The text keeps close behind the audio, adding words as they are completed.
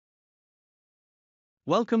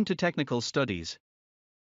Welcome to Technical Studies.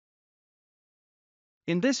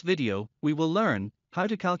 In this video, we will learn how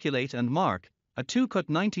to calculate and mark a two-cut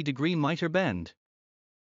 90-degree miter bend.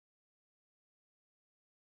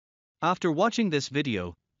 After watching this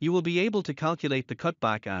video, you will be able to calculate the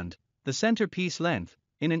cutback and the center piece length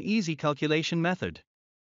in an easy calculation method.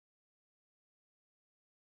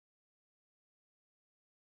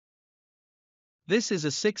 This is a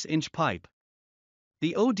 6-inch pipe.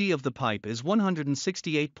 The OD of the pipe is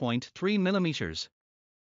 168.3 millimeters.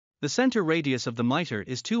 The center radius of the miter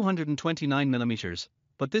is 229 millimeters,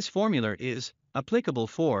 but this formula is applicable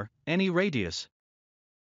for any radius.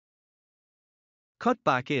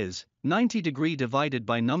 Cutback is 90 degree divided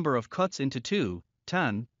by number of cuts into 2,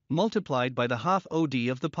 tan, multiplied by the half OD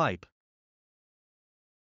of the pipe.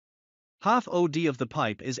 Half OD of the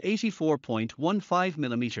pipe is 84.15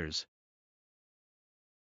 millimeters.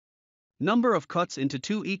 Number of cuts into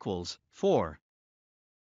 2 equals 4.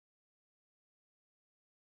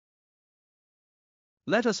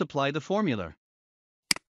 Let us apply the formula.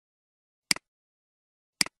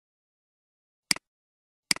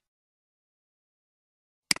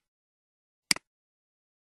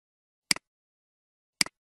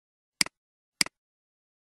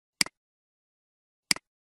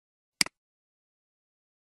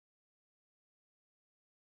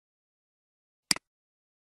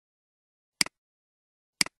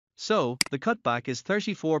 So, the cutback is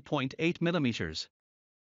 34.8 millimeters.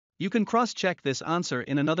 You can cross-check this answer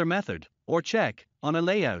in another method, or check on a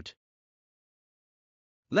layout.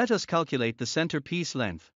 Let us calculate the center piece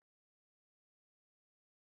length.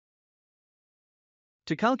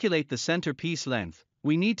 To calculate the center piece length,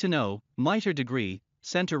 we need to know miter degree,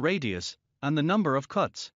 center radius, and the number of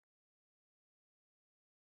cuts.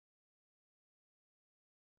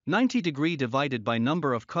 90 degree divided by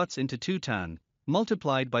number of cuts into 2 tan,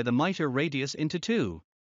 multiplied by the miter radius into 2.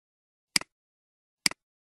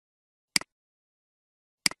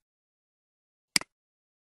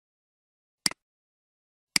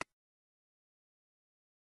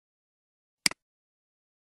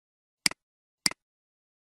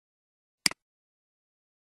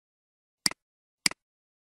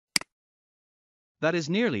 That is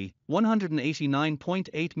nearly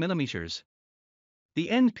 189.8 millimeters.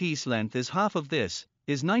 The end piece length is half of this,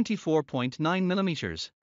 is 94.9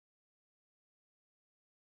 millimeters.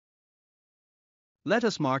 Let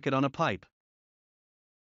us mark it on a pipe.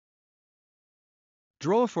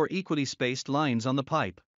 Draw 4 equally spaced lines on the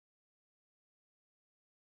pipe.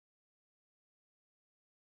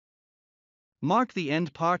 Mark the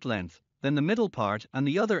end part length, then the middle part and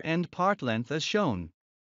the other end part length as shown.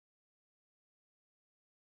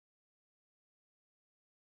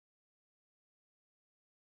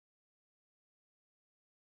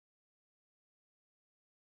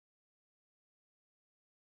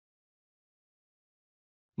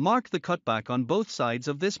 Mark the cutback on both sides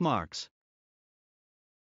of this marks.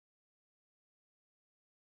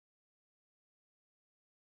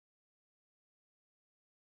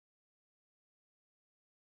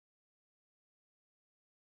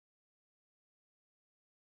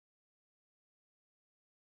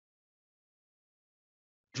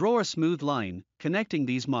 Draw a smooth line connecting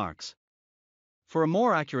these marks. For a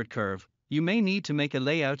more accurate curve, you may need to make a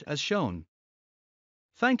layout as shown.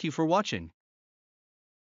 Thank you for watching.